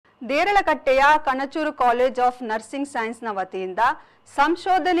ದೇರಳಕಟ್ಟೆಯ Kanachur college of nursing ಸೈನ್ಸ್ನ ವತಿಯಿಂದ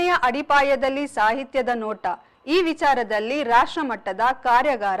ಸಂಶೋಧನೆಯ ಅಡಿಪಾಯದಲ್ಲಿ ಸಾಹಿತ್ಯದ ನೋಟ ಈ ವಿಚಾರದಲ್ಲಿ ರಾಷ್ಟ್ರಮಟ್ಟದ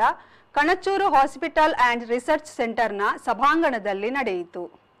ಕಾರ್ಯಾಗಾರ ಕಣಚೂರು ಹಾಸ್ಪಿಟಲ್ ಅಂಡ್ ರಿಸರ್ಚ್ ಸೆಂಟರ್ನ ಸಭಾಂಗಣದಲ್ಲಿ ನಡೆಯಿತು.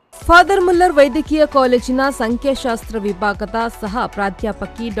 ಫಾದರ್ ಮುಲ್ಲರ್ ವೈದ್ಯಕೀಯ ಕಾಲೇಜಿನ ಸಂಖ್ಯಾಶಾಸ್ತ್ರ ವಿಭಾಗದ ಸಹ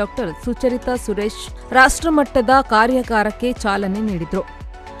ಪ್ರಾಧ್ಯಾಪಕಿ ಡಾಕ್ಟರ್ ಸುಚರಿತಾ ಸುರೇಶ್ ರಾಷ್ಟ್ರಮಟ್ಟದ ಕಾರ್ಯಾಗಾರಕ್ಕೆ ಚಾಲನೆ ನೀಡಿದರು.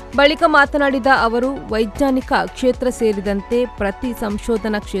 ಬಳಿಕ ಮಾತನಾಡಿದ ಅವರು, ವೈಜ್ಞಾನಿಕ ಕ್ಷೇತ್ರ ಸೇರಿದಂತೆ ಪ್ರತಿ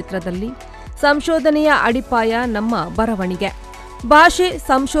ಸಂಶೋಧನಾ ಕ್ಷೇತ್ರದಲ್ಲಿ ಸಂಶೋಧನೆಯ ಅಡಿಪಾಯ ನಮ್ಮ ಬರವಣಿಗೆ. ಭಾಷೆ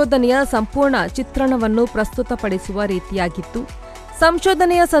ಸಂಶೋಧನೆಯ ಸಂಪೂರ್ಣ ಚಿತ್ರಣವನ್ನು ಪ್ರಸ್ತುತಪಡಿಸುವ ರೀತಿಯಾಗಿದ್ದು,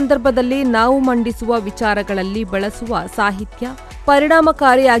 ಸಂಶೋಧನೆಯ ಸಂದರ್ಭದಲ್ಲಿ ನಾವು ಮಂಡಿಸುವ ವಿಚಾರಗಳಲ್ಲಿ ಬಳಸುವ ಸಾಹಿತ್ಯ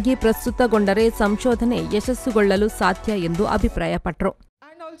ಪರಿಣಾಮಕಾರಿಯಾಗಿ ಪ್ರಸ್ತುತಗೊಂಡರೆ ಸಂಶೋಧನೆ ಯಶಸ್ಸುಗೊಳ್ಳಲು ಸಾಧ್ಯ ಎಂದು ಅಭಿಪ್ರಾಯಪಟ್ಟರು.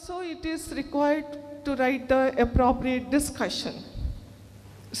 And also it is required to write the appropriate discussion.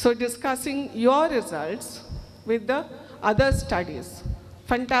 So discussing your results with the other studies.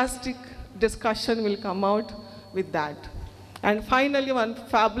 Fantastic discussion will come out with that. And finally one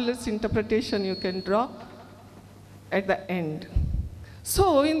fabulous interpretation you can draw at the end. So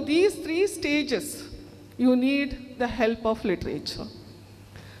in these three stages you need the help of literature.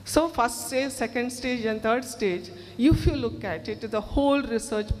 So first stage, second stage and third stage, if you look at it, the whole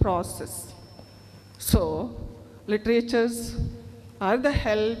research process. So literatures are the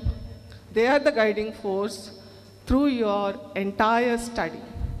help, they are the guiding force through your entire study.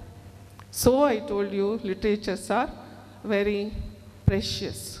 So I told you literatures are very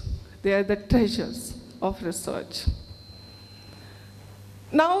precious. They are the treasures of research.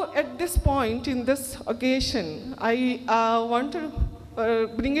 Now at this point in this occasion, I want to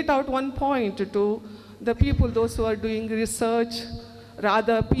bring it out one point to the people, those who are doing research,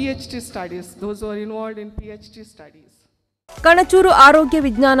 rather PhD studies, those who are involved in PhD studies. Kanachur ಆರೋಗ್ಯ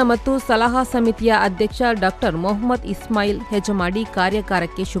ವಿಜ್ಞಾನ ಮತ್ತು ಸಲಹಾ ಸಮಿತಿಯ ಅಧ್ಯಕ್ಷ doctor Mohammed Ismail Hejamadi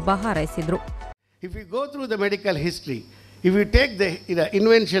ಕಾರ್ಯಾಗಾರಕ್ಕೆ ಶುಭ ಹಾರೈಸಿದರು. If you go through the medical history, if you take the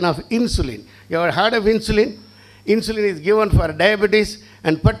invention of insulin, you have heard of insulin? Insulin is given for diabetes,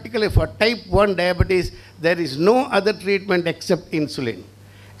 and particularly for type 1 diabetes, there is no other treatment except insulin.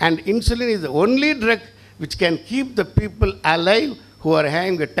 And insulin is the only drug which can keep the people alive who are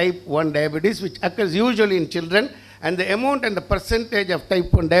having a type 1 diabetes, which occurs usually in children. And the amount and the percentage of type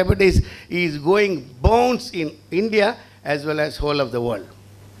 1 diabetes is going bounds in India as well as whole of the world.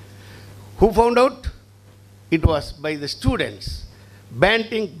 Who found out? It was by the students.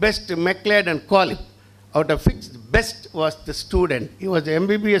 Banting, Best, MacLeod and Collip. Out of which the best was the student. He was the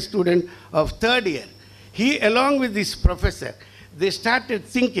MBBS student of third year. He, along with this professor, they started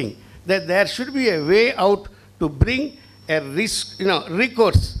thinking that there should be a way out to bring a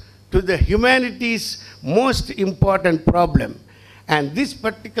recourse to the humanities' most important problem. And this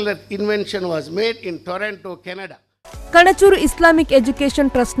particular invention was made in Toronto, Canada. Kanachur Islamic education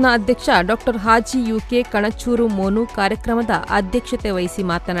ಟ್ರಸ್ಟ್ನ ಅಧ್ಯಕ್ಷ doctor Haji UK Kanachur Monu ಕಾರ್ಯಕ್ರಮದ ಅಧ್ಯಕ್ಷತೆ ವಹಿಸಿ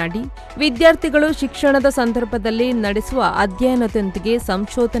ಮಾತನಾಡಿ, ವಿದ್ಯಾರ್ಥಿಗಳು ಶಿಕ್ಷಣದ ಸಂದರ್ಭದಲ್ಲಿ ನಡೆಸುವ ಅಧ್ಯಯನದೊಂದಿಗೆ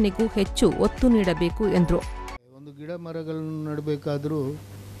ಸಂಶೋಧನೆಗೂ ಹೆಚ್ಚು ಒತ್ತು ನೀಡಬೇಕು ಎಂದರು. ಒಂದು ಗಿಡ ಮರಗಳನ್ನು ನೆಡಬೇಕಾದರೂ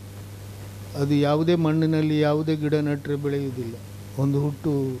ಅದು ಯಾವುದೇ ಮಣ್ಣಿನಲ್ಲಿ ಯಾವುದೇ ಗಿಡ ನೆಟ್ಟರೆ ಬೆಳೆಯುವುದಿಲ್ಲ. ಒಂದು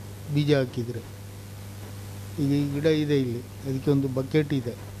ಹುಟ್ಟು ಬೀಜ ಹಾಕಿದರೆ, ಈಗ ಈ ಗಿಡ ಇದೆ ಇಲ್ಲಿ, ಅದಕ್ಕೆ ಒಂದು ಬಕೆಟ್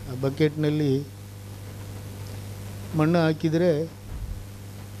ಇದೆ, ಆ ಬಕೆಟ್ನಲ್ಲಿ ಮಣ್ಣು ಹಾಕಿದರೆ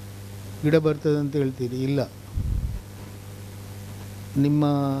ಗಿಡ ಬರ್ತದೆ ಅಂತ ಹೇಳ್ತೀರಿ. ಇಲ್ಲ,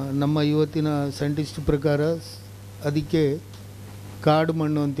 ನಮ್ಮ ಇವತ್ತಿನ ಸೈಂಟಿಸ್ಟ್ ಪ್ರಕಾರ ಅದಕ್ಕೆ ಕಾಡು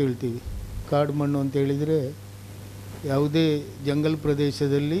ಮಣ್ಣು ಅಂತ ಹೇಳ್ತೀವಿ. ಕಾಡು ಮಣ್ಣು ಅಂತ ಹೇಳಿದರೆ ಯಾವುದೇ ಜಂಗಲ್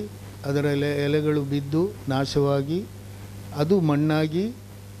ಪ್ರದೇಶದಲ್ಲಿ ಅದರ ಎಲೆಗಳು ಬಿದ್ದು ನಾಶವಾಗಿ ಅದು ಮಣ್ಣಾಗಿ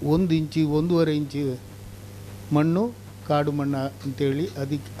 1 ಇಂಚು 1.5 ಇಂಚು ಮಣ್ಣು ಕಾಡು ಮಣ್ಣು ಅಂತೇಳಿ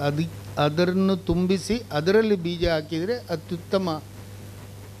ಅದನ್ನು ತುಂಬಿಸಿ ಅದರಲ್ಲಿ ಬೀಜ ಹಾಕಿದರೆ ಅತ್ಯುತ್ತಮ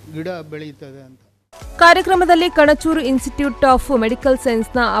ಗಿಡ ಬೆಳೆಯುತ್ತದೆ ಅಂತ. ಕಾರ್ಯಕ್ರಮದಲ್ಲಿ Kanachur institute of medical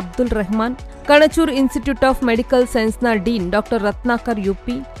ಸೈನ್ಸ್ನ Abdul Rahman, Kanachur institute of medical ಸೈನ್ಸ್ನ dean doctor Ratnakar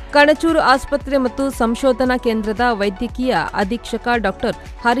UP, Kanachur ಆಸ್ಪತ್ರೆ ಮತ್ತು ಸಂಶೋಧನಾ ಕೇಂದ್ರದ ವೈದ್ಯಕೀಯ ಅಧೀಕ್ಷಕ ಡಾಕ್ಟರ್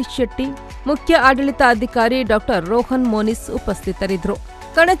ಹರೀಶ್ ಶೆಟ್ಟಿ, ಮುಖ್ಯ ಆಡಳಿತ ಅಧಿಕಾರಿ ಡಾಕ್ಟರ್ ರೋಹನ್ ಮೋನಿಸ್ ಉಪಸ್ಥಿತರಿದ್ದರು.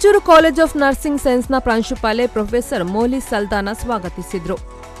 Kanachur college of nursing ಸೈನ್ಸ್ನ ಪ್ರಾಂಶುಪಾಲೆ professor Molly ಸಲ್ದಾನ ಸ್ವಾಗತಿಸಿದರು.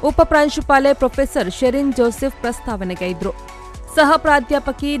 ಉಪ ಪ್ರಾಂಶುಪಾಲೆ ಪ್ರೊಫೆಸರ್ ಶೆರಿನ್ ಜೋಸೆಫ್ ಪ್ರಸ್ತಾವನೆಗೈದರು. ಸಹ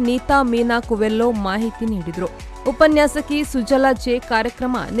ಪ್ರಾಧ್ಯಾಪಕಿ ನೀತಾ ಮೀನಾ ಕುವೆಲ್ಲೋ ಮಾಹಿತಿ ನೀಡಿದರು. ಉಪನ್ಯಾಸಕಿ ಸುಜಲಾ ಜೆ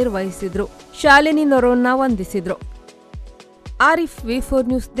ಕಾರ್ಯಕ್ರಮ ನಿರ್ವಹಿಸಿದರು. ಶಾಲಿನಿ ನೊರೋನ್ನ ವಂದಿಸಿದರು. ಆರಿಫ್, ವಿ4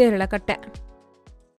 ನ್ಯೂಸ್, ದೇರಳಕಟ್ಟೆ.